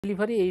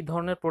Delivery এই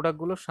ধরনের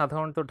প্রোডাক্টগুলো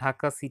সাধারণত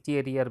ঢাকা সিটি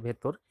এরিয়ার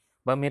ভেতর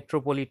বা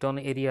মেট্রোপলিটন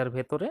এরিয়ার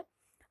ভেতরে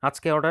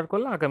আজকে অর্ডার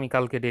করলে আগামী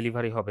কালকে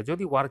ডেলিভারি হবে।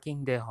 যদি ওয়ার্কিং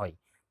ডে হয়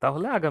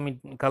তাহলে আগামী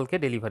কালকে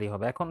ডেলিভারি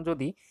হবে। এখন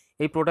যদি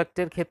এই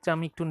প্রোডাক্টের ক্ষেত্রে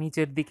আমি একটু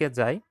নিচের দিকে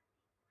যাই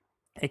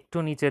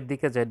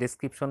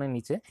ডেসক্রিপশনের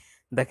নিচে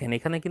দেখেন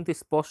এখানে কিন্তু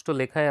স্পষ্ট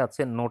লেখাই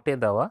আছে নোটে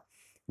দেওয়া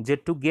যে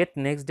to get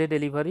next day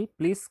delivery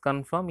please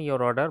confirm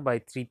your order by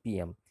 3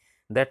 PM।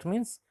 That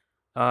means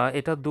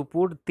এটা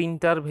দুপুর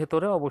 3টার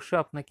ভেতরে অবশ্যই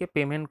আপনাকে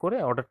পেমেন্ট করে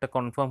অর্ডারটা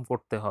কনফার্ম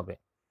করতে হবে।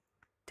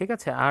 ঠিক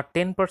আছে? আর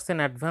 10%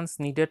 advance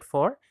needed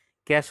for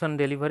cash on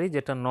delivery,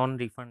 যেটা নন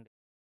রিফান্ড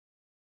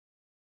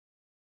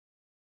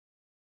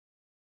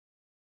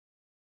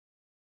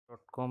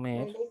ডট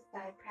কমের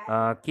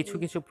কিছু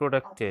কিছু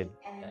প্রোডাক্টের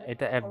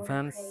এটা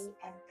অ্যাডভান্স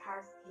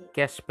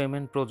ক্যাশ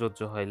পেমেন্ট প্রযোজ্য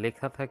হয়।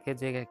 লেখা থাকে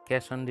যে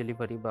ক্যাশ অন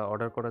ডেলিভারি বা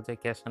অর্ডার করা যায়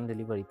ক্যাশ অন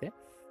ডেলিভারিতে,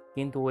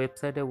 কিন্তু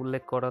ওয়েবসাইটে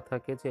উল্লেখ করা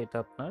থাকে যে এটা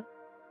আপনার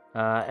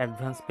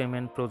অ্যাডভান্স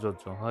পেমেন্ট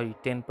প্রযোজ্য হয়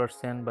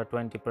 10% বা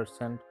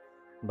 20%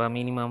 বা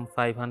মিনিমাম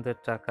 500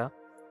 টাকা।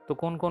 তো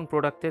কোন কোন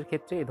প্রোডাক্টের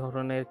ক্ষেত্রে এই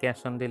ধরনের ক্যাশ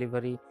অন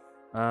ডেলিভারি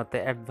তে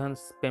অ্যাডভান্স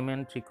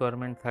পেমেন্ট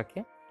রিকোয়ারমেন্ট থাকে,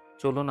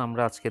 চলুন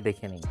আমরা আজকে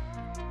দেখে নিই।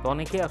 তো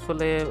অনেকে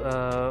আসলে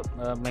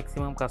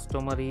ম্যাক্সিমাম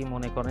কাস্টমারই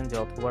মনে করেন যে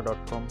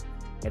অথবা.com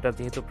এটা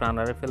যেহেতু প্রাণ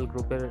আরএফএল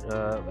গ্রুপের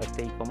একটা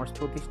ই-কমার্স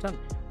প্রতিষ্ঠান,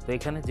 তো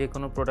এখানে যে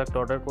কোনো প্রোডাক্ট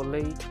অর্ডার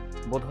করলেই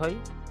বোধহয়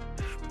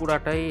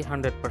পুরাটাই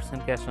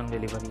 100% ক্যাশ অন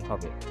ডেলিভারি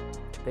হবে।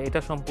 তো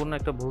এটা সম্পূর্ণ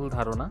একটা ভুল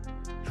ধারণা।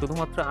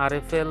 শুধুমাত্র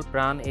আরএফএল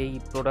প্রাণ এই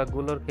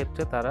প্রোডাক্টগুলোর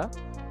ক্ষেত্রে তারা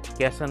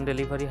ক্যাশ অন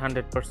ডেলিভারি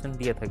 100%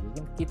 দিয়ে থাকে,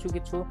 কিন্তু কিছু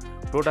কিছু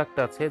প্রোডাক্ট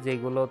আছে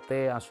যেগুলোতে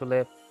আসলে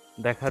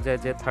দেখা যায়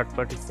যে থার্ড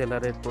পার্টি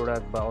সেলারের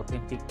প্রোডাক্ট বা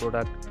অথেন্টিক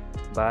প্রোডাক্ট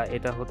বা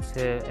এটা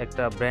হচ্ছে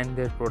একটা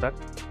ব্র্যান্ডের প্রোডাক্ট।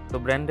 তো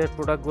ব্র্যান্ডের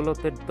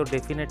প্রোডাক্টগুলোতে তো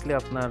ডেফিনেটলি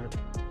আপনার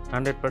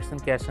 100%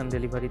 ক্যাশ অন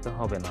ডেলিভারি তো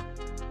হবে না।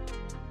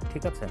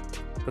 ঠিক আছে?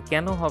 তো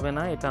কেন হবে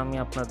না এটা আমি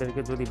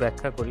আপনাদেরকে যদি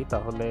ব্যাখ্যা করি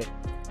তাহলে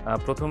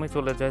প্রথমে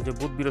চলে যায় যে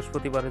বুধ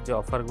বৃহস্পতিবারের যে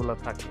অফারগুলো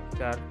থাকে,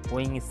 আর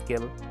owing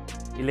scale,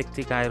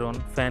 electric iron,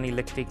 fan,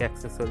 electric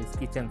accessories,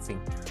 kitchen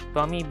sync. তো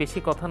আমি বেশি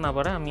কথা না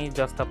বাড়াই আমি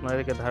জাস্ট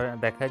আপনাদেরকে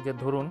দেখাই যে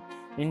ধরুন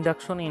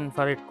ইন্ডাকশন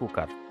ইনফ্রারেড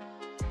কুকার।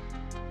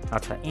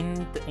 আচ্ছা,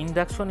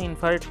 ইন্ডাকশন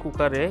ইনফ্রারেড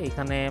কুকারে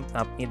এখানে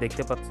আপনি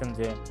দেখতে পাচ্ছেন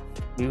যে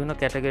বিভিন্ন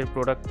ক্যাটাগরির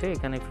প্রোডাক্টে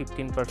এখানে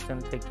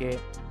 15% থেকে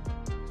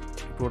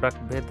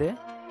প্রোডাক্ট ভেদে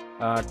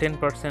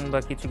 10% বা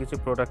কিছু কিছু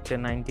প্রোডাক্টে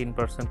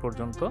 19%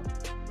 পর্যন্ত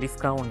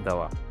ডিসকাউন্ট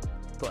দেওয়া।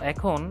 তো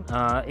এখন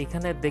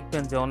এখানে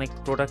দেখবেন যে অনেক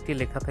প্রোডাক্টই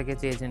লেখা থাকে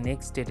যে এই যে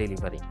নেক্সট ডে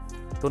ডেলিভারি।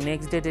 তো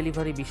নেক্সট ডে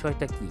ডেলিভারি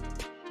বিষয়টা কি?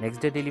 নেক্সট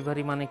ডে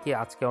ডেলিভারি মানে কি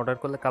আজকে অর্ডার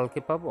করলে কালকে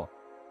পাবো?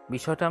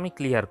 বিষয়টা আমি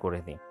ক্লিয়ার করে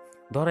দিই।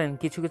 ধরেন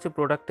কিছু কিছু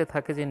প্রোডাক্টে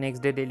থাকে যে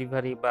নেক্সট ডে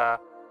ডেলিভারি বা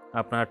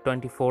আপনার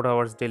 24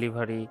 আওয়ার্স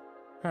ডেলিভারি,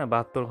 হ্যাঁ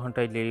 72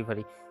 ঘন্টায়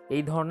ডেলিভারি।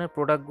 এই ধরনের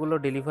প্রোডাক্টগুলো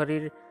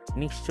ডেলিভারির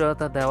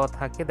নিশ্চয়তা দেওয়া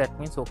থাকে, দ্যাট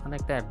মিন্স ওখানে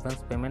একটা অ্যাডভান্স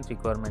পেমেন্ট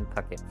রিকোয়ারমেন্ট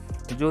থাকে।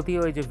 যদিও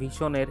ওই যে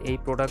ভীষণের এই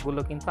প্রোডাক্টগুলো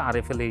কিন্তু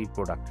আরএফএলেরই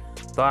প্রোডাক্ট।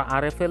 তো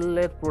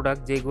আরএফএলের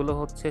প্রোডাক্ট যেগুলো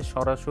হচ্ছে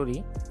সরাসরি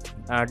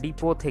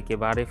ডিপো থেকে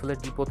বা আরএফএলের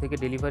ডিপো থেকে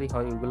ডেলিভারি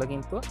হয় ওইগুলো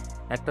কিন্তু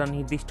একটা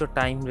নির্দিষ্ট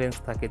টাইম রেঞ্জ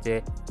থাকে যে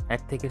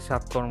 1 থেকে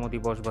 7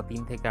 কর্মদিবস বা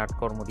 3 থেকে 8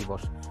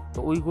 কর্মদিবস। তো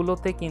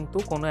ওইগুলোতে কিন্তু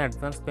কোনো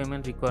অ্যাডভান্স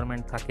পেমেন্ট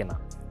রিকোয়ারমেন্ট থাকে না।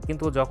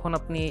 কিন্তু যখন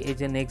আপনি এই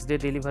যে নেক্সট ডে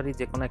ডেলিভারি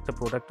যে কোনো একটা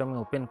প্রোডাক্ট আমি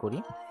ওপেন করি,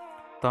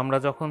 তো আমরা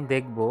যখন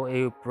দেখব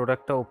এই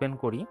প্রোডাক্টটা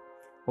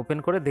ওপেন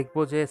করে দেখব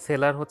যে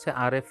সেলার হচ্ছে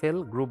আরএফএল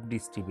গ্রুপ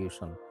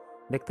ডিস্ট্রিবিউশন।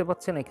 দেখতে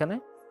পাচ্ছেন এখানে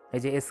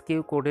এই যে এসকিউ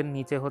কোডের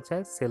নিচে হচ্ছে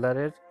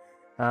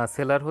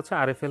সেলার হচ্ছে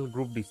RFL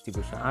group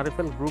distribution.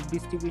 RFL group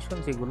distribution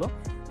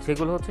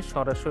সেগুলো হচ্ছে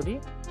সরাসরি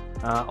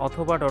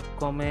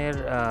অথবা.com এর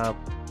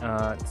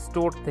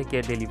স্টোর থেকে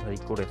ডেলিভারি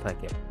করে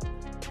থাকে।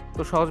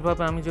 তো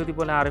সহজভাবে আমি যদি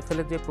বলি আরএফএল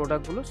এর যে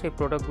প্রোডাক্টগুলো সেই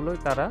প্রোডাক্টগুলোই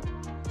তারা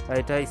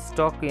এটা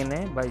স্টক এনে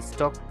বা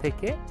স্টক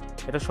থেকে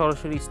এটা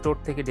সরাসরি স্টোর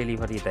থেকে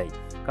ডেলিভারি দেয়।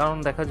 কারণ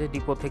দেখা যায়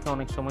ডিপো থেকে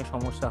অনেক সময়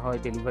সমস্যা হয়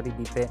ডেলিভারি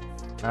দিতে,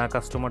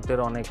 কাস্টমারদের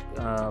অনেক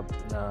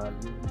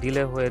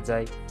ডিলে হয়ে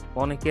যায়,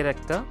 অনেকের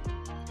একটা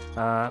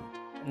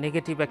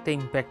নেগেটিভ একটা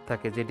ইম্প্যাক্ট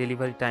থাকে যে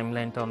ডেলিভারি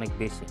টাইমলাইনটা অনেক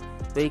বেশি।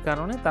 তো এই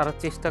কারণে তারা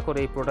চেষ্টা করে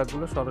এই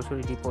প্রোডাক্টগুলো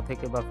সরাসরি ডিপো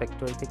থেকে বা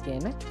ফ্যাক্টরি থেকে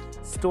এনে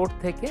স্টোর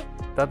থেকে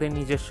তাদের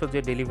নিজস্ব যে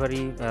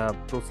ডেলিভারি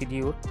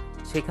প্রসিডিউর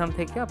সেখান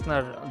থেকে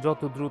আপনার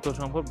যত দ্রুত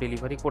সম্ভব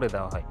ডেলিভারি করে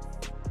দেওয়া হয়।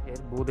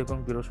 এর বুধ এবং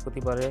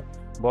বৃহস্পতিবারে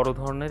বড়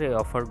ধরনের এই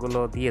অফারগুলো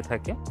দিয়ে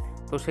থাকে।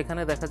 তো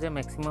সেখানে দেখা যায়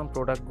ম্যাক্সিমাম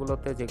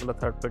প্রোডাক্টগুলোতে যেগুলো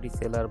থার্ড পার্টি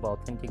সেলার বা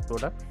অথেন্টিক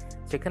প্রোডাক্ট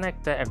সেখানে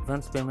একটা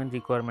অ্যাডভান্স পেমেন্ট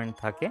রিকোয়ারমেন্ট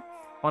থাকে।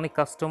 অনেক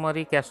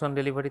কাস্টমারই ক্যাশ অন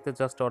ডেলিভারিতে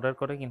জাস্ট অর্ডার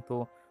করে কিন্তু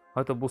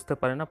হয়তো বুঝতে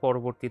পারে না,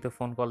 পরবর্তীতে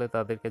ফোন কলে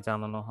তাদেরকে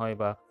জানানো হয়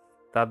বা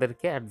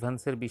তাদেরকে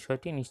অ্যাডভান্সের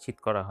বিষয়টি নিশ্চিত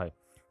করা হয়।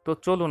 তো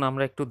চলুন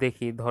আমরা একটু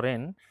দেখি।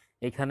 ধরেন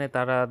এখানে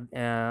তারা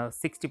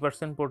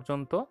 60%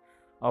 পর্যন্ত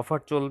অফার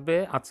চলবে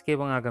আজকে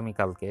এবং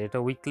আগামীকালকে, এটা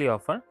উইকলি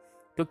অফার।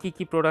 তো কী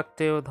কী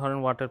প্রোডাক্টেও ধরেন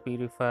ওয়াটার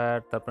পিউরিফায়ার,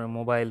 তারপরে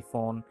মোবাইল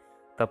ফোন,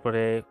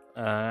 তারপরে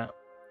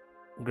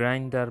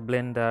গ্রাইন্ডার,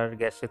 ব্লেন্ডার,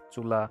 গ্যাসের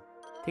চুলা,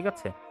 ঠিক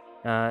আছে,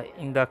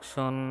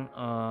 ইন্ডাকশন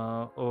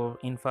ও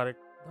ইনফ্রারেড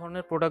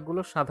ধরনের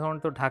প্রোডাক্টগুলো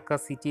সাধারণত ঢাকা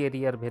সিটি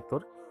এরিয়ার ভেতর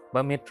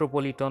বা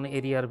মেট্রোপলিটন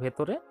এরিয়ার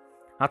ভেতরে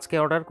আজকে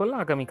অর্ডার করলে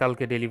আগামী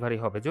কালকে ডেলিভারি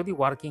হবে। যদি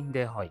ওয়ার্কিং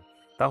ডে হয়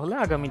তাহলে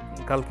আগামী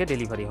কালকে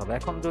ডেলিভারি হবে।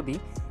 এখন যদি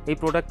এই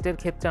প্রোডাক্টের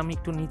ক্ষেত্রে আমি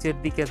একটু নিচের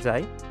দিকে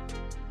যাই,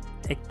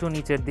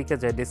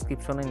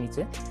 ডেসক্রিপশনের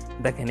নিচে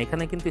দেখেন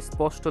এখানে কিন্তু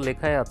স্পষ্ট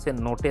লেখায় আছে,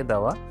 নোটে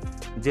দেওয়া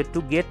যে to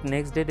get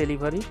next day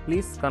delivery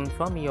please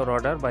confirm your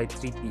order by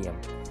 3 PM।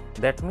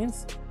 That means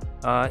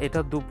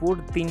এটা দুপুর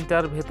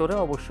 3টার ভেতরে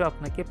অবশ্যই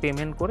আপনাকে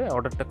পেমেন্ট করে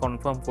অর্ডারটা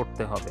কনফার্ম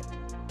করতে হবে,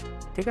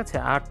 ঠিক আছে।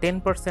 আর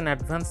 10%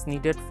 advance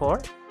needed for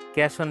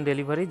cash on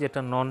delivery, যেটা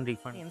নন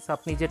রিফান্ড। মিনস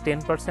আপনি যে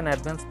 10%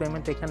 অ্যাডভান্স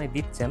পেমেন্ট এখানে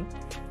দিচ্ছেন,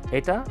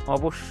 এটা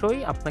অবশ্যই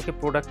আপনাকে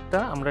প্রোডাক্টটা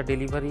আমরা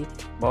ডেলিভারি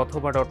বা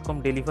othoba.com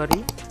ডেলিভারি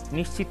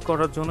নিশ্চিত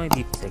করার জন্যই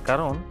দিচ্ছে।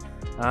 কারণ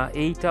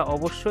এইটা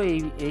অবশ্যই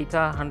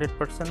এইটা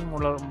 100%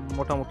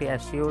 মোটামুটি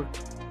অ্যাসিওর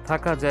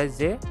থাকা যায়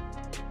যে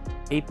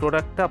এই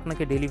প্রোডাক্টটা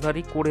আপনাকে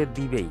ডেলিভারি করে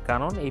দিবেই।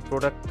 কারণ এই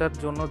প্রোডাক্টটার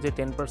জন্য যে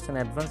 10%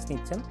 অ্যাডভান্স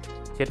নিচ্ছেন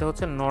সেটা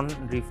হচ্ছে নন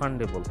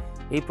রিফান্ডেবল।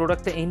 এই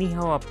প্রোডাক্টটা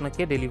এনিহাও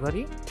আপনাকে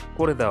ডেলিভারি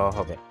করে দেওয়া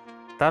হবে।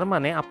 তার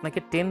মানে আপনাকে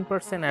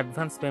 10%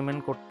 অ্যাডভান্স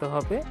পেমেন্ট করতে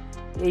হবে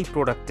এই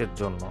প্রোডাক্টের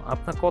জন্য।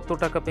 আপনার কত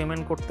টাকা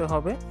পেমেন্ট করতে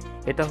হবে?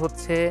 এটা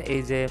হচ্ছে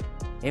এই যে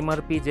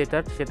এমআরপি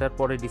যেটার, সেটার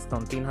পরে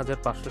ডিসকাউন্ট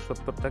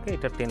 3570 টাকা,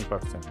 এটা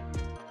 10%,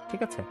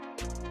 ঠিক আছে।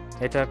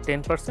 এটা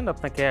 10%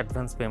 আপনাকে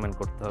অ্যাডভান্স পেমেন্ট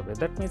করতে হবে।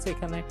 দ্যাট মিনস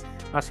এখানে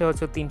আসে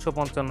হচ্ছে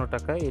 355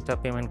 টাকা, এটা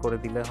পেমেন্ট করে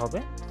দিলে হবে।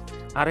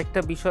 আরেকটা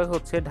বিষয়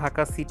হচ্ছে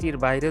ঢাকা সিটির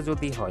বাইরে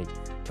যদি হয়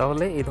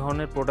তাহলে এই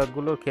ধরনের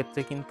প্রোডাক্টগুলোর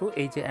ক্ষেত্রে কিন্তু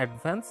এই যে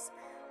অ্যাডভান্স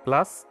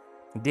প্লাস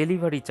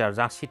ডেলিভারি চার্জ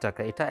 80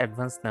 টাকা, এটা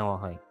অ্যাডভান্স নেওয়া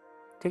হয়,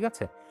 ঠিক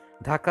আছে।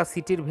 ঢাকা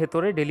সিটির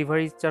ভেতরে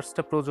ডেলিভারি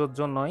চার্জটা প্রযোজ্য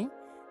নয়,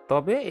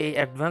 তবে এই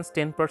অ্যাডভান্স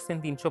 10%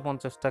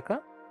 350 টাকা,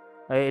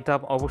 এটা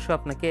অবশ্যই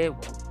আপনাকে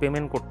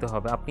পেমেন্ট করতে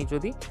হবে। আপনি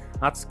যদি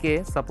আজকে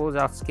সাপোজ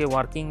আজকে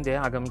ওয়ার্কিং ডে,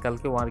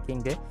 আগামীকালকে ওয়ার্কিং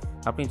ডে,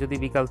 আপনি যদি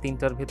বিকাল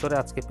 3টার ভেতরে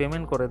আজকে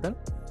পেমেন্ট করে দেন,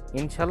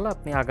 ইনশাল্লাহ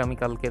আপনি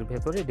আগামীকালকের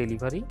ভেতরে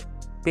ডেলিভারি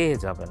পেয়ে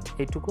যাবেন।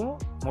 এইটুকু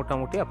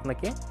মোটামুটি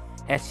আপনাকে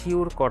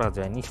অ্যাসিওর করা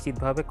যায়,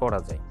 নিশ্চিতভাবে করা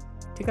যায়,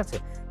 ঠিক আছে।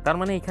 তার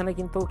মানে এখানে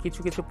কিন্তু কিছু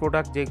কিছু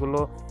প্রোডাক্ট যেগুলো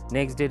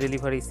next day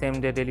delivery, same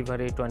day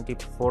delivery,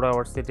 24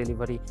 আওয়ার্সে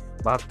delivery,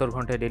 72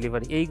 ঘন্টায়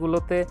ডেলিভারি,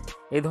 এইগুলোতে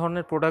এই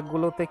ধরনের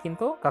প্রোডাক্টগুলোতে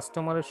কিন্তু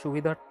কাস্টমারের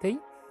সুবিধার্থেই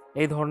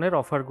এই ধরনের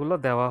অফারগুলো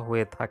দেওয়া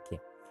হয়ে থাকে।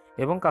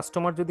 এবং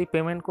কাস্টমার যদি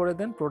পেমেন্ট করে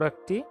দেন,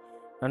 প্রোডাক্টটি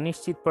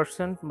নিশ্চিত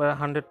 % বা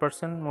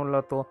 100%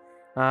 মূলত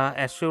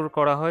অ্যাসিওর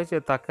করা হয় যে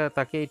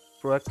তাকে এই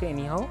প্রোডাক্টটি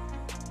এনিহাও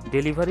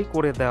ডেলিভারি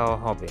করে দেওয়া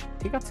হবে,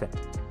 ঠিক আছে।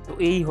 তো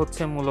এই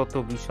হচ্ছে মূলত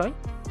বিষয়।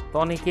 তো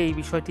অনেকে এই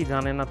বিষয়টি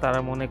জানে না, তারা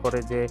মনে করে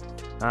যে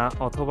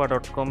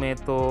othoba.com-এ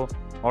তো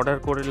অর্ডার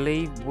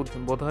করলেই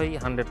বোধহয়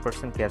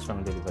 100% ক্যাশ অন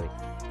ডেলিভারি।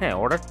 হ্যাঁ,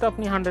 অর্ডারটা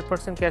আপনি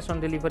 100% ক্যাশ অন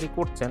ডেলিভারি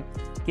করছেন,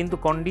 কিন্তু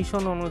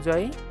কন্ডিশন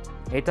অনুযায়ী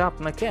এটা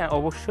আপনাকে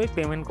অবশ্যই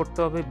পেমেন্ট করতে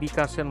হবে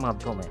বিকাশের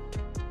মাধ্যমে,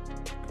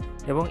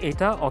 এবং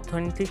এটা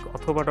অথেন্টিক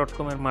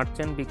othoba.com-এর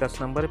মার্চেন্ট বিকাশ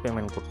নাম্বারে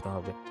পেমেন্ট করতে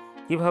হবে।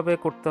 কিভাবে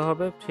করতে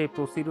হবে সেই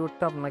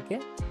প্রসিডিউরটা আপনাকে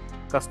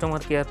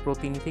কাস্টমার কেয়ার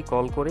প্রতিনিধি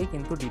কল করেই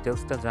কিন্তু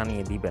ডিটেলসটা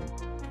জানিয়ে দিবেন,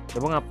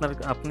 এবং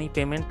আপনি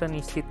পেমেন্টটা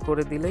নিশ্চিত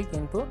করে দিলেই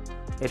কিন্তু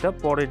এটা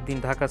পরের দিন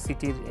ঢাকা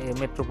সিটির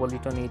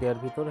মেট্রোপলিটন এরিয়ার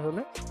ভিতরে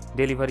হলে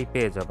ডেলিভারি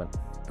পেয়ে যাবেন।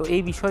 তো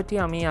এই বিষয়টি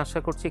আমি আশা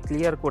করছি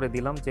ক্লিয়ার করে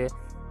দিলাম যে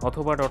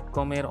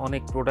othoba.com-এর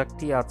অনেক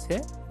প্রোডাক্টই আছে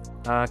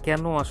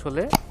কেন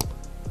আসলে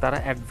তারা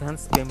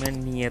অ্যাডভান্স পেমেন্ট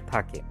নিয়ে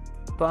থাকে।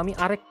 তো আমি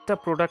আরেকটা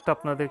প্রোডাক্ট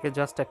আপনাদেরকে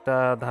জাস্ট একটা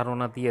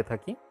ধারণা দিয়ে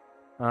থাকি,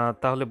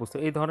 তাহলে বুঝতে,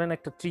 এই ধরেন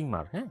একটা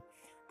ট্রিমার, হ্যাঁ।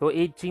 তো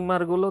এই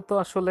ট্রিমারগুলো তো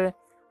আসলে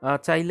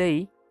চাইলেই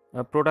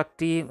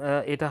প্রোডাক্টটি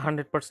এটা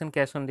 100%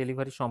 ক্যাশ অন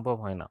ডেলিভারি সম্ভব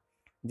হয় না,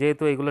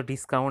 যেহেতু এগুলো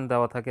ডিসকাউন্ট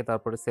দেওয়া থাকে,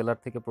 তারপরে সেলার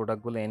থেকে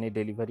প্রোডাক্টগুলো এনে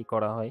ডেলিভারি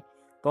করা হয়,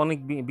 তো অনেক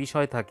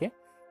বিষয় থাকে।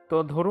 তো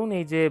ধরুন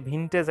এই যে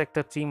ভিনটেজ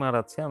একটা ট্রিমার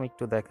আছে, আমি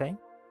একটু দেখাই,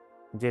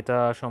 যেটা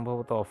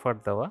সম্ভবত অফার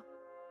দেওয়া,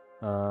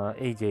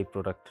 এই যে এই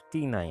প্রোডাক্ট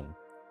T9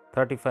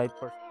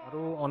 35%,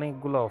 আরও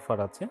অনেকগুলো অফার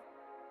আছে।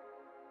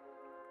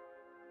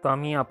 তো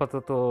আমি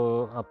আপাতত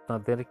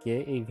আপনাদেরকে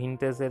এই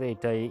ভিনটেজের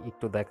এটাই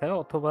একটু দেখায়,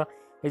 অথবা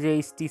এই যে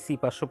HTC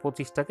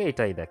 525 টাকা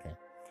এটাই দেখায়।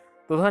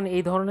 তো ধরেন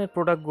এই ধরনের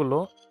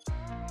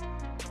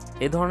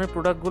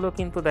প্রোডাক্টগুলো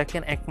কিন্তু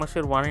দেখেন 1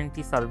 মাসের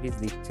ওয়ারেন্টি সার্ভিস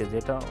দিচ্ছে,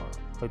 যেটা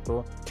হয়তো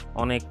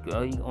অনেক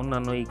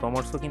অন্যান্য ই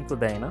কমার্সও কিন্তু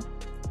দেয় না।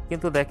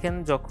 কিন্তু দেখেন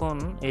যখন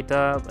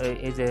এটা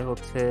এই যে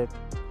হচ্ছে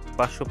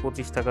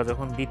 525 টাকা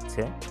যখন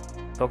দিচ্ছে,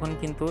 তখন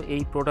কিন্তু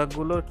এই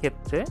প্রোডাক্টগুলোর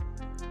ক্ষেত্রে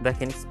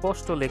দেখেন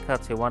স্পষ্ট লেখা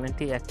আছে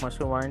ওয়ারেন্টি, 1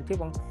 মাসের ওয়ারেন্টি,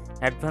 এবং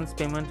advance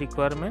payment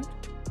requirement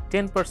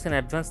 10%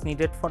 advance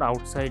needed for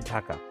outside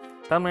Dhaka.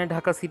 তার মানে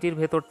ঢাকা সিটির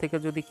ভেতর থেকে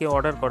যদি কেউ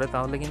অর্ডার করে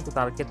তাহলে কিন্তু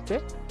তার ক্ষেত্রে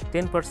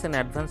 10%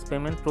 অ্যাডভান্স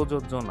পেমেন্ট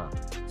প্রযোজ্য না।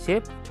 সে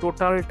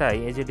টোটালটাই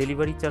এই যে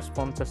ডেলিভারি চার্জ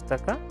 50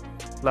 টাকা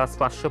প্লাস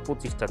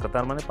 525 টাকা,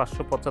 তার মানে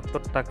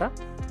 575 টাকা,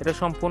 এটা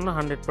সম্পূর্ণ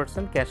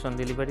 100% ক্যাশ অন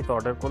ডেলিভারিতে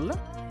অর্ডার করলে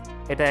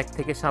এটা 1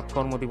 থেকে 7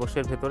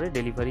 কর্মদিবসের ভেতরে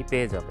ডেলিভারি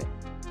পেয়ে যাবে।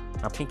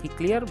 আপনি কি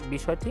ক্লিয়ার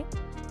বিষয়টি?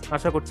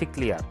 আশা করছি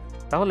ক্লিয়ার।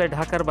 তাহলে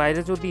ঢাকার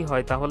বাইরে যদি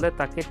হয় তাহলে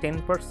তাকে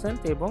 10%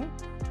 এবং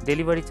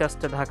ডেলিভারি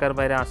চার্জটা ঢাকার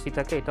বাইরে 80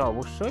 টাকা, এটা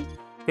অবশ্যই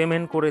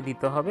পেমেন্ট করে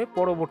দিতে হবে।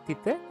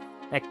 পরবর্তীতে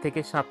 1 থেকে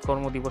 7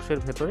 কর্মদিবসের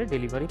ভেতরে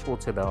ডেলিভারি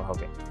পৌঁছে দেওয়া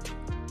হবে।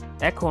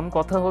 এখন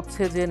কথা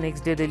হচ্ছে যে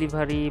নেক্সট ডে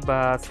ডেলিভারি বা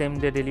সেম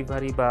ডে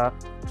ডেলিভারি বা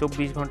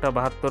 24 ঘন্টা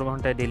 72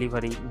 ঘন্টায়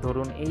ডেলিভারি,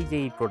 ধরুন এই যে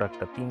এই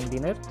প্রোডাক্টটা 3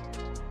 দিনের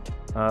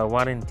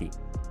ওয়ারেন্টি।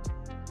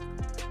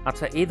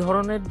 আচ্ছা, এই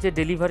ধরনের যে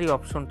ডেলিভারি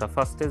অপশনটা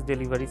ফাস্টেজ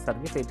ডেলিভারি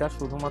সার্ভিস, এটা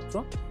শুধুমাত্র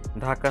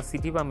ঢাকা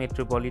সিটি বা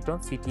মেট্রোপলিটন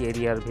সিটি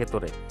এরিয়ার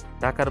ভেতরে।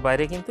 ঢাকার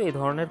বাইরে কিন্তু এই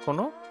ধরনের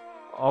কোনো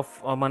অফ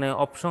মানে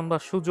অপশন বা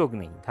সুযোগ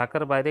নেই।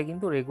 ঢাকার বাইরে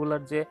কিন্তু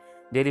রেগুলার যে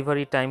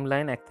ডেলিভারি টাইম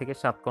লাইন 1 থেকে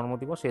 7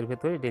 কর্মদিবস এর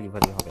ভেতরেই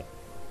ডেলিভারি হবে।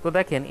 তো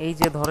দেখেন এই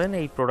যে ধরেন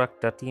এই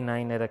প্রোডাক্টটা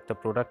T9 এর একটা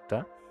প্রোডাক্টটা,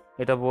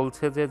 এটা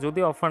বলছে যে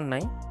যদি অফার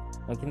নাই,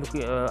 কিন্তু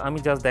আমি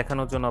জাস্ট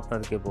দেখানোর জন্য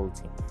আপনাদেরকে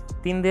বলছি,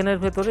 3 দিনের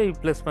ভেতরে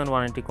রিপ্লেসমেন্ট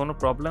ওয়ারেন্টি, কোনো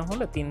প্রবলেম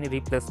হলে 3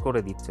 রিপ্লেস করে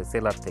দিচ্ছে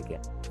সেলার থেকে।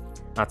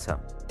 আচ্ছা,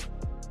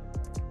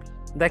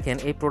 দেখেন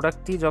এই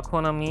প্রোডাক্টটি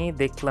যখন আমি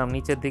দেখলাম,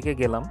 নিচের দিকে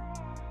গেলাম,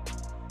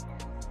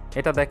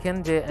 এটা দেখেন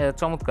যে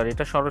চমৎকার,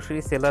 এটা সরাসরি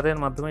সেলারের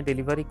মাধ্যমে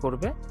ডেলিভারি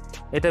করবে।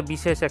 এটা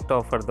বিশেষ একটা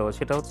অফার দেওয়া,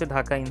 সেটা হচ্ছে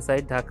ঢাকা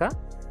ইনসাইড ঢাকা,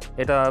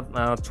 এটা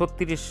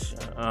 36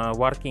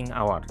 ওয়ার্কিং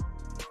আওয়ার,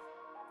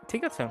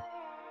 ঠিক আছে।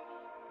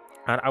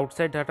 আর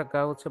আউটসাইড ঢাকা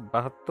হচ্ছে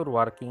 72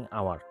 ওয়ার্কিং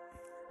আওয়ার।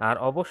 আর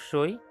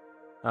অবশ্যই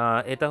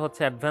এটা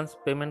হচ্ছে অ্যাডভান্স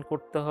পেমেন্ট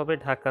করতে হবে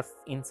ঢাকা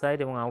ইনসাইড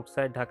এবং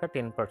আউটসাইড ঢাকা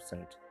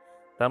 10%।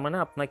 তার মানে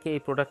আপনাকে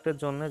এই প্রোডাক্টের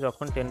জন্য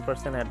যখন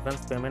 10%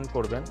 অ্যাডভান্স পেমেন্ট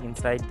করবেন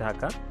ইনসাইড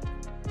ঢাকা,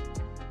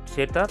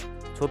 সেটা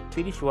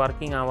 36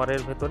 ওয়ার্কিং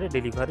আওয়ারের ভেতরে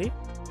ডেলিভারি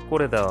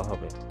করে দেওয়া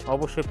হবে,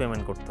 অবশ্যই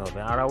পেমেন্ট করতে হবে।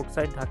 আর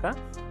outside Dhaka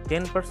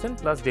 10%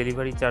 plus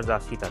delivery charge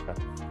 80 টাকা।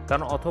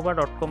 কারণ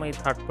othoba.com এই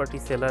থার্ড পার্টি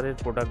সেলারের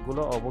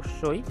প্রোডাক্টগুলো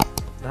অবশ্যই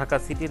ঢাকা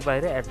সিটির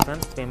বাইরে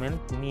অ্যাডভান্স পেমেন্ট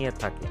নিয়ে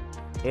থাকে,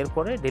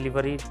 এরপরে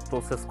ডেলিভারি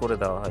প্রসেস করে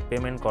দেওয়া হয়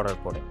পেমেন্ট করার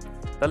পরে।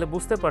 তাহলে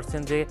বুঝতে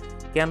পারছেন যে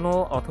কেন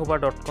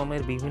othoba.com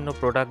এর বিভিন্ন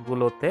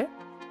প্রোডাক্টগুলোতে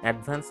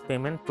অ্যাডভান্স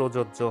পেমেন্ট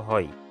প্রযোজ্য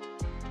হয়,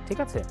 ঠিক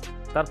আছে।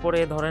 তারপরে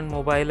ধরেন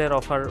মোবাইলের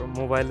অফার,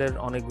 মোবাইলের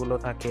অনেকগুলো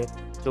থাকে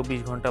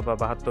 24 ঘন্টা বা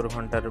 72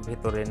 ঘন্টার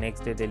ভেতরে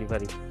নেক্সট ডে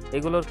ডেলিভারি।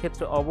 এগুলোর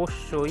ক্ষেত্রে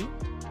অবশ্যই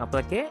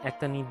আপনাকে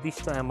একটা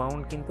নির্দিষ্ট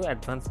অ্যামাউন্ট কিন্তু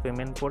অ্যাডভান্স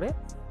পেমেন্ট করে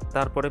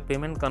তারপরে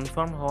পেমেন্ট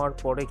কনফার্ম হওয়ার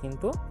পরে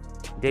কিন্তু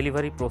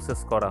ডেলিভারি প্রসেস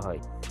করা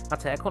হয়।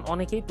 আচ্ছা, এখন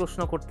অনেকেই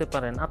প্রশ্ন করতে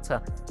পারেন, আচ্ছা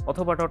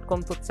othoba.com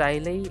তো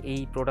চাইলেই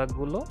এই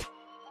প্রোডাক্টগুলো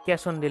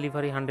ক্যাশ অন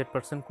ডেলিভারি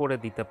 100% করে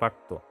দিতে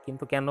পারতো,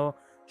 কিন্তু কেন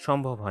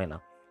সম্ভব হয় না?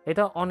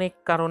 এটা অনেক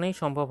কারণেই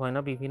সম্ভব হয়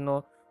না। বিভিন্ন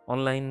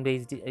অনলাইন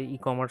বেসড ই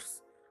কমার্স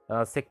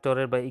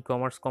সেক্টরের বা ই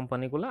কমার্স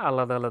কোম্পানিগুলো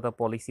আলাদা আলাদা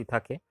পলিসি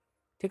থাকে,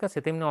 ঠিক আছে।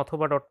 তেমনি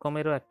othoba.com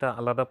এরও একটা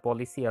আলাদা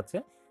পলিসি আছে।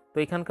 তো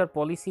এখানকার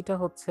পলিসিটা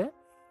হচ্ছে,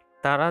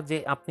 তারা যে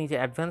আপনি যে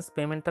অ্যাডভান্স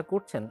পেমেন্টটা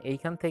করছেন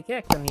এইখান থেকে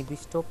একটা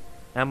নির্দিষ্ট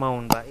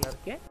অ্যামাউন্ট বা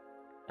এরকে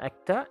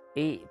একটা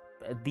এই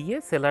দিয়ে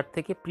সেলার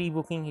থেকে প্রি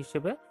বুকিং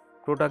হিসেবে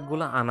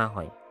প্রোডাক্টগুলো আনা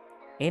হয়,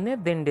 এনে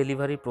দেন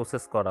ডেলিভারি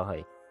প্রসেস করা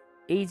হয়।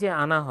 এই যে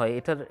আনা হয়,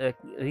 এটার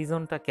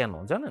রিজনটা কেন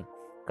জানেন?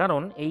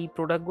 কারণ এই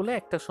প্রোডাক্টগুলো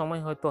একটা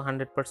সময় হয়তো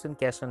 100%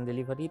 ক্যাশ অন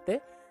ডেলিভারিতে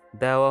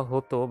দেওয়া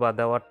হতো বা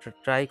দেওয়ার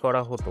ট্রাই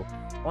করা হতো।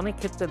 অনেক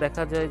ক্ষেত্রে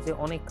দেখা যায় যে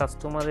অনেক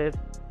কাস্টমারের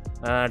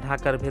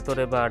ঢাকার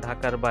ভেতরে বা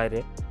ঢাকার বাইরে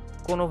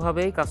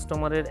কোনোভাবেই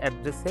কাস্টমারের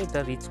অ্যাড্রেসে এটা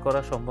রিচ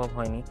করা সম্ভব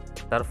হয়নি,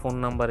 তার ফোন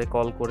নাম্বারে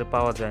কল করে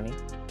পাওয়া যায়নি।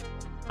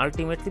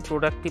 আলটিমেটলি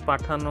প্রোডাক্টটি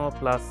পাঠানো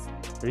প্লাস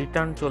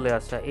রিটার্ন চলে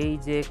আসা, এই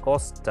যে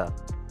কস্টটা,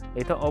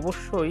 এটা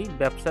অবশ্যই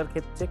ব্যবসার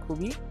ক্ষেত্রে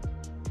খুবই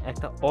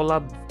একটা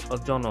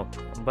অলাভজনক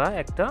বা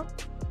একটা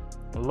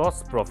লস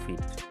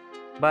প্রফিট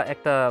বা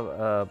একটা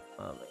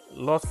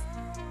লস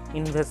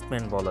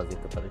ইনভেস্টমেন্ট বলা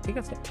যেতে পারে, ঠিক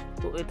আছে।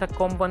 তো এটা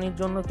কোম্পানির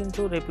জন্য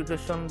কিন্তু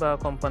রেপুটেশন বা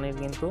কোম্পানির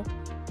কিন্তু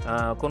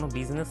কোনো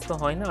বিজনেস তো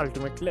হয় না,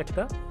 আলটিমেটলি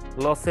একটা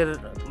লসের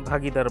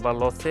ভাগিদার বা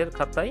লসের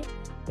খাতায়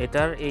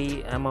এটার এই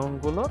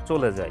অ্যামাউন্টগুলো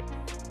চলে যায়।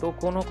 তো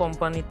কোনো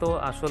কোম্পানি তো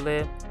আসলে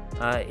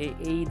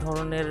এই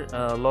ধরনের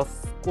লস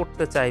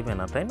করতে চাইবে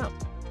না, তাই না?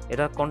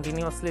 এটা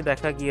কন্টিনিউয়াসলি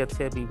দেখা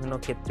গিয়েছে বিভিন্ন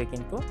ক্ষেত্রে,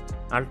 কিন্তু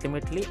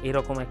আলটিমেটলি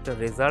এরকম একটা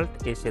রেজাল্ট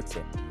এসেছে।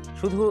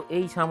 শুধু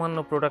এই সামান্য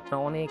প্রোডাক্ট না,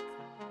 অনেক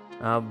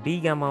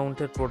বিগ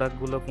অ্যামাউন্টের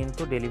প্রোডাক্টগুলো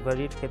কিন্তু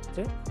ডেলিভারির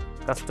ক্ষেত্রে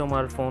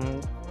customer phone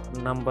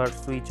number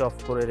switch off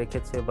করে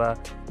রেখেছে বা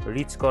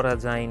রিচ করা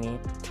যায়নি,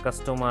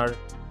 কাস্টমার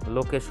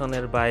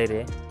লোকেশনের বাইরে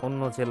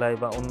অন্য জেলায়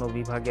বা অন্য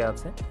বিভাগে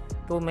আছে।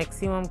 তো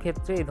ম্যাক্সিমাম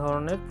ক্ষেত্রে এই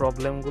ধরনের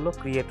প্রবলেমগুলো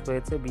ক্রিয়েট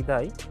হয়েছে,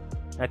 বিদায়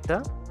একটা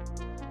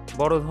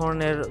বড়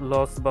ধরনের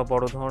লস বা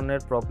বড়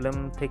ধরনের প্রবলেম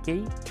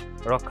থেকেই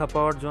রক্ষা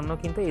পাওয়ার জন্য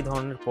কিন্তু এই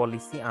ধরনের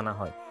পলিসি আনা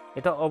হয়।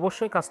 এটা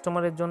অবশ্যই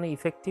কাস্টমারের জন্য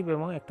ইফেক্টিভ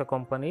এবং একটা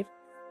কোম্পানির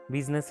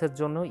বিজনেসের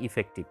জন্য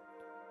ইফেক্টিভ।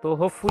 তো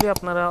হোপফুলি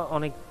আপনারা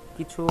অনেক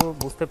কিছু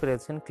বুঝতে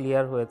পেরেছেন,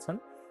 ক্লিয়ার হয়েছেন।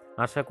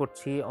 আশা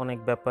করছি অনেক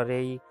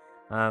ব্যাপারেই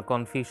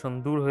কনফিউশন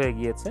দূর হয়ে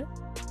গিয়েছে।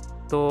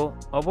 তো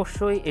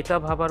অবশ্যই এটা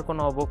ভাবার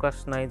কোনো অবকাশ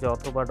নাই যে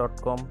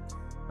othoba.com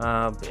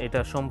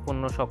এটা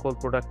সম্পূর্ণ সকল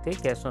প্রোডাক্টে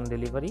ক্যাশ অন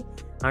ডেলিভারি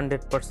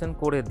 100%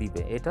 করে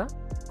দিবে, এটা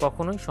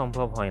কখনোই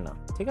সম্ভব হয় না,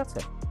 ঠিক আছে।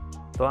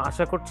 তো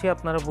আশা করছি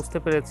আপনারা বুঝতে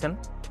পেরেছেন।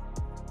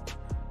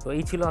 তো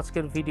এই ছিল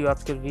আজকের ভিডিও।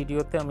 আজকের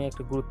ভিডিওতে আমি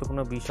একটা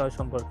গুরুত্বপূর্ণ বিষয়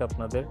সম্পর্কে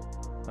আপনাদের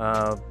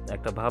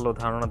একটা ভালো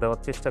ধারণা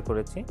দেওয়ার চেষ্টা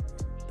করেছি।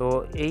 তো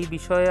এই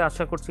বিষয়ে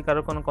আশা করছি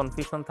কারো কোনো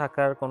কনফিউশন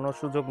থাকার কোনো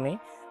সুযোগ নেই।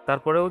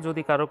 তারপরেও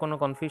যদি কারো কোনো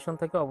কনফিউশন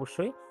থাকে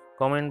অবশ্যই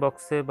কমেন্ট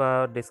বক্সে বা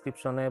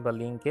ডেসক্রিপশনে বা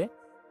লিঙ্কে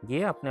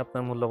গিয়ে আপনি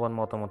আপনার মূল্যবান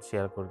মতামত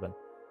শেয়ার করবেন।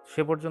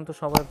 সে পর্যন্ত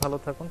সবাই ভালো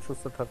থাকুন,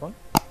 সুস্থ থাকুন।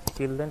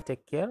 Till then take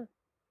care.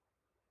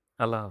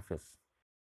 আল্লাহ হাফেজ।